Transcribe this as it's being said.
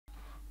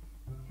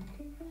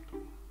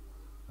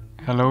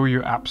Hello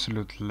you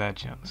absolute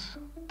legends.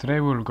 Today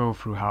we'll go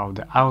through how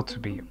the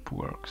AutoBhop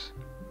works.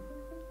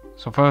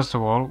 So first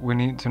of all, we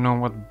need to know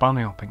what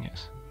bunny hopping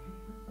is.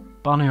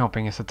 Bunny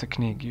hopping is a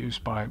technique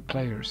used by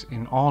players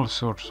in all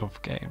sorts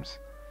of games,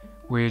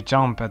 where you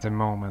jump at the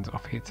moment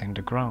of hitting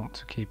the ground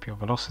to keep your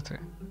velocity.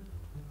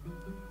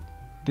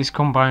 This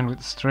combined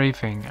with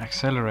strafing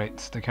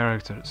accelerates the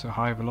character to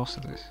high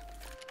velocities.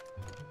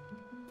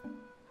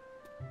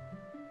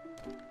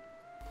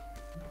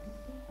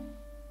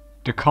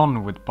 The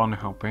con with bunny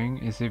hopping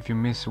is if you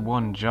miss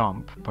one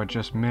jump by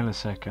just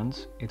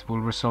milliseconds, it will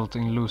result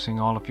in losing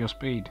all of your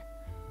speed.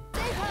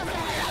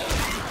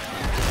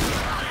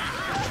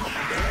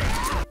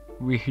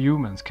 We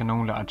humans can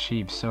only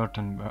achieve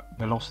certain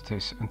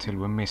velocities until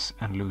we miss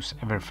and lose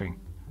everything.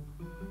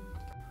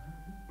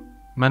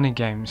 Many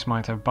games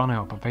might have bunny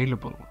hop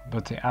available,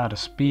 but they add a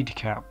speed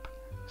cap,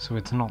 so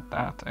it's not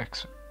that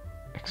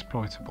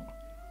exploitable.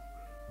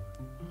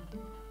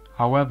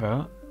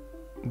 However,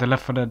 the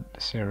L4D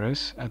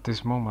series at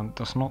this moment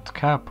does not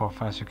cap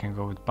off as you can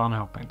go with bunny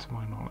hopping to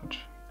my knowledge.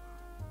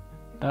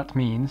 That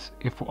means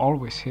if we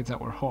always hit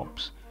our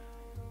hops,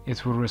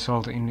 it will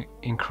result in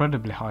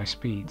incredibly high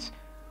speeds,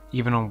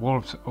 even on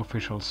Valve's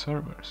official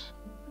servers.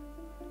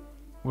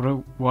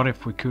 What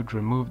if we could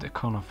remove the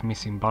con of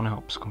missing bunny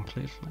hops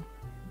completely?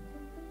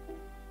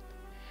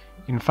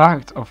 In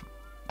fact, of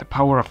the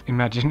power of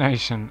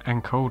imagination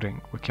and coding,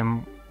 we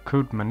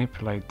could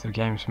manipulate the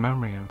game's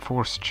memory and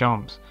force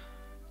jumps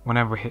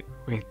whenever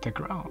we hit the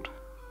ground.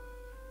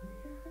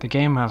 The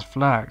game has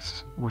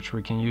flags which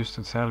we can use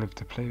to tell if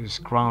the player is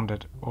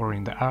grounded or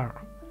in the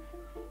air,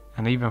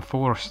 and even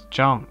force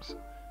jumps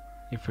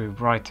if we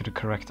write to the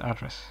correct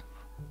address.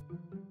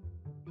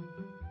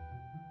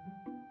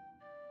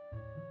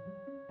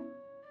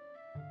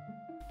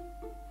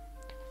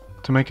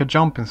 To make a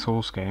jump in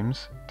Souls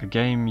games, the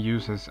game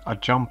uses a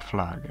jump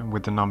flag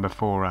with the number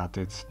 4 at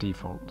its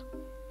default.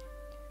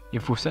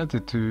 If we set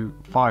it to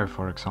 5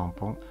 for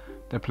example,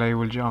 the player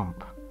will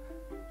jump.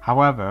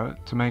 However,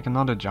 to make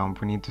another jump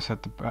we need to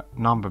set the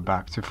number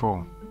back to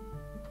 4.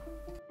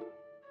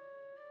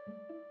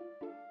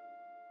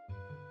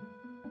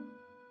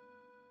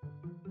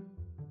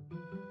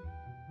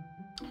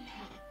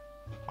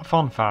 A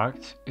fun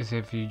fact is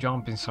if you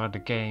jump inside the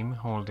game,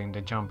 holding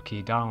the jump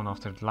key down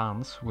after it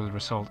lands will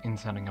result in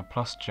sending a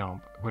plus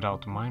jump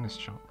without a minus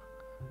jump.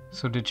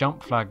 So the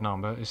jump flag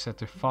number is set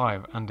to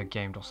 5 and the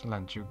game doesn't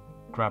let you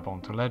grab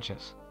onto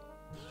ledges.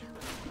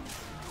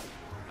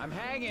 I'm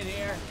hanging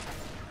here.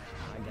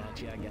 I got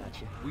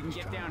you. We can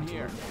get down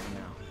here.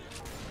 Now.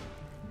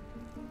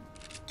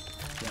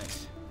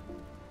 Thanks.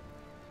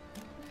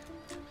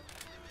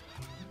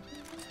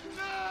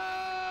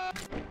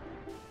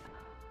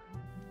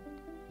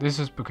 This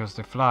is because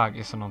the flag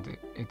is on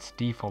its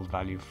default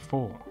value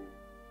 4.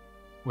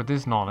 With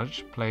this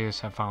knowledge, players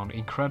have found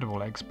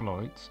incredible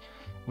exploits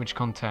which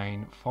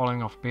contain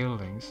falling off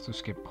buildings to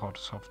skip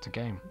parts of the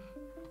game.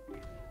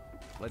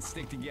 Let's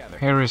stick together.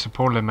 Here is a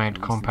poorly made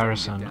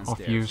comparison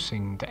of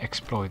using the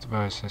exploit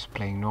versus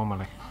playing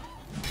normally.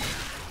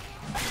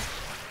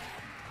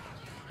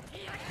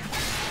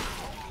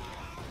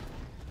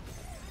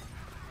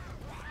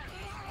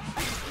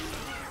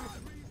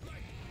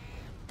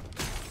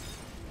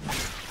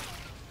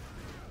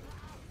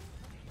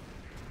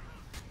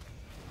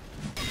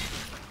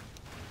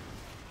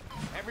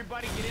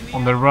 Everybody get in the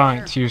On the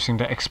right, using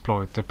the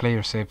exploit, the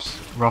player saves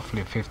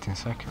roughly 15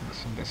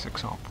 seconds in this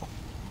example.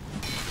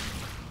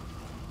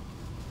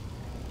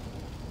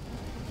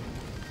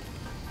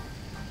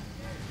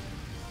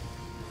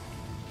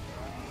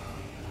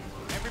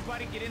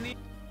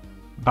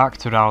 Back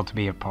to the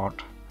AutoBhop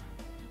part.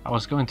 I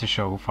was going to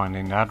show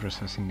finding the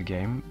addresses in the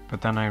game,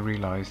 but then I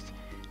realized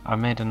I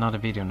made another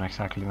video on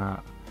exactly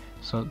that.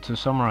 So to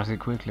summarize it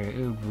quickly,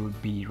 it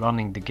would be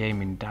running the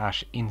game in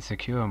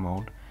 -insecure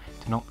mode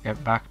to not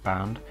get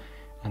backbanned,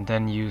 and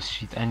then use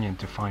Cheat Engine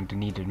to find the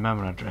needed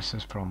memory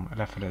addresses from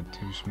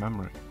L4D2's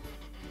memory.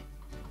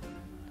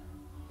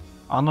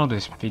 I know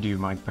this video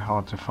might be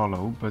hard to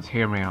follow, but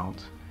hear me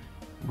out.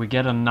 We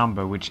get a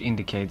number which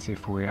indicates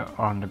if we are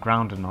on the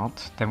ground or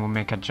not, then we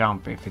make a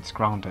jump if it's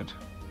grounded.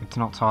 It's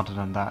not harder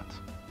than that.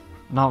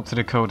 Now to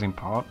the coding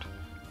part.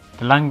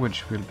 The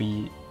language will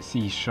be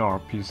C#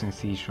 using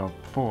C#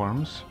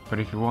 forms, but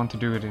if you want to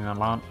do it in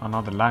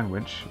another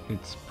language,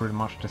 it's pretty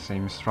much the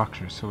same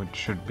structure, so it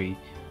should be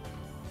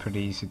pretty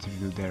easy to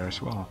do there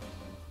as well.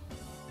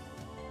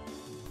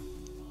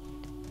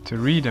 To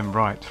read and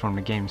write from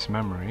the game's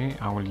memory,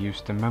 I will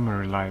use the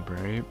memory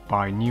library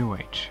by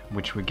NewAge,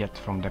 which we get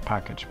from the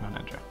package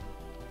manager.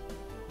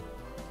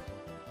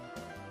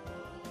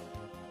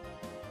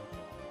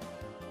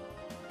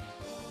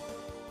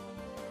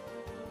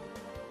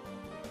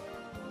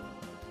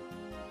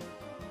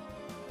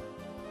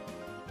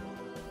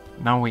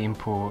 Now we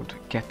import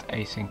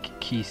getAsync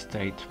key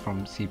state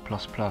from C++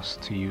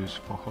 to use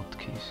for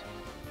hotkeys.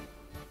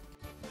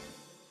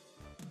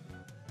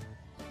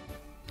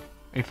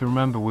 If you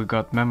remember, we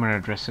got memory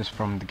addresses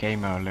from the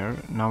game earlier,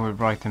 now we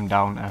write them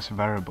down as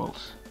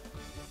variables.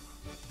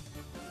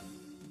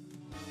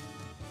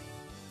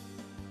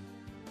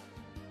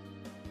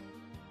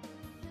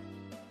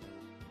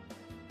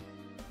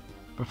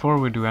 Before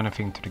we do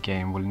anything to the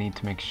game, we'll need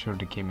to make sure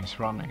the game is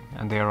running,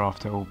 and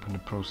thereafter open the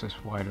process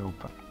wide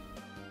open.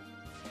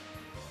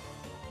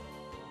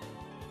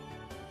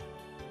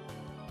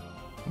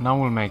 Now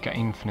we'll make an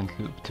infinite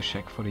loop to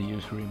check for the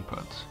user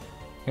inputs.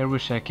 Here we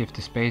check if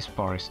the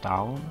spacebar is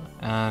down,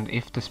 and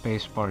if the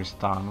spacebar is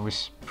down, we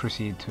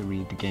proceed to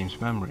read the game's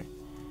memory.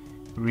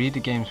 We read the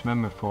game's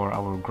memory for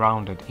our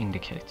grounded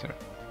indicator.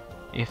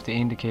 If the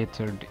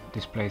indicator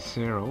displays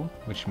 0,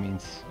 which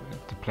means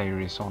the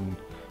player is on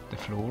the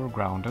floor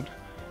grounded,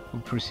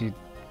 we'll proceed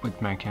with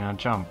making a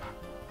jump.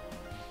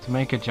 To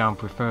make a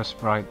jump, we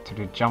first write to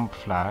the jump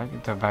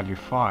flag the value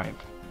 5,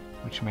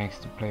 which makes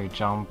the player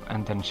jump,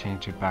 and then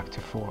change it back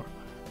to 4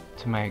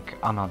 to make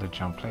another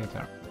jump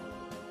later.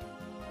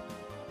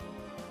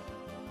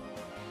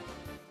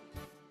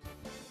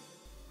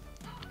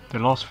 The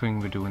last thing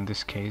we do in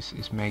this case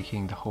is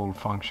making the whole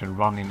function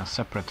run in a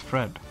separate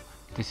thread.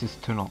 This is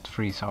to not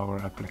freeze our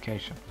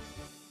application.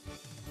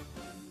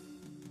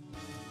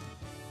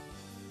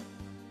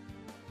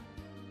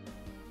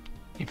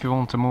 If you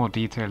want a more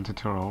detailed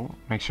tutorial,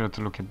 make sure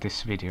to look at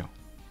this video.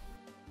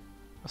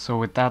 So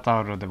with that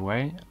out of the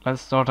way,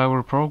 let's start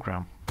our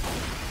program.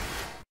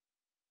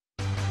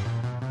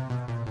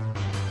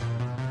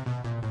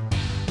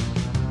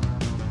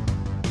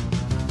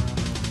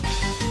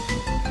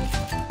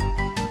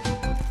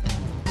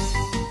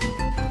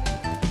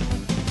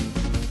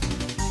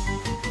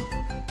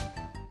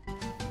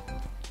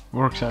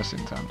 Works as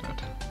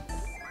intended.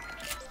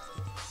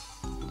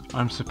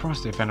 I'm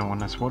surprised if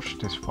anyone has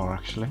watched this far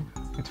actually.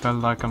 It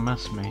felt like a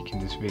mess making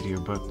this video,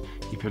 but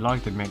if you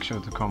liked it, make sure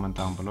to comment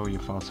down below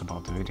your thoughts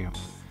about the video.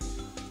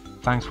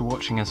 Thanks for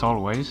watching as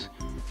always.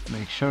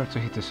 Make sure to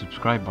hit the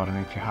subscribe button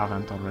if you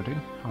haven't already.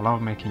 I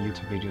love making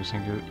YouTube videos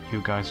and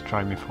you guys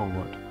drive me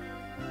forward.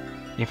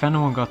 If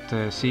anyone got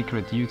the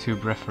secret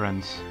YouTube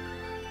reference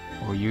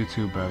or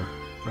YouTuber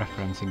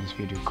reference in this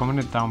video, comment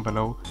it down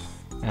below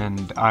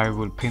and I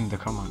will pin the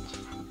comment.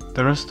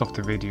 The rest of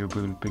the video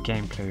will be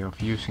gameplay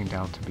of using the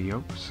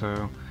AutoBhop,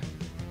 so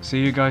see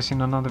you guys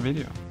in another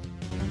video.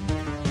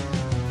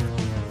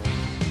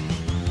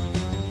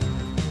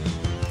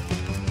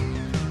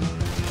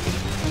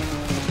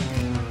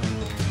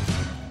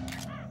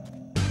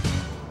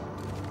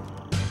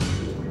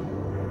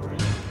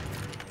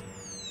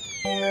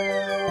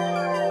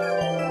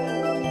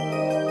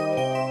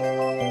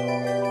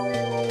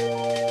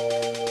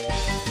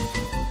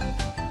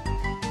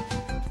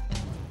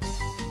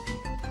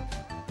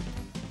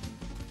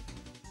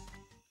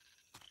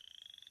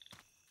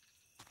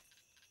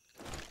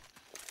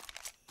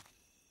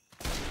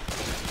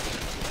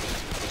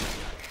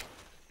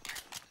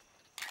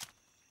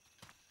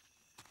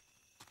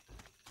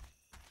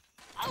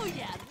 Oh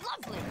yeah,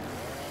 lovely!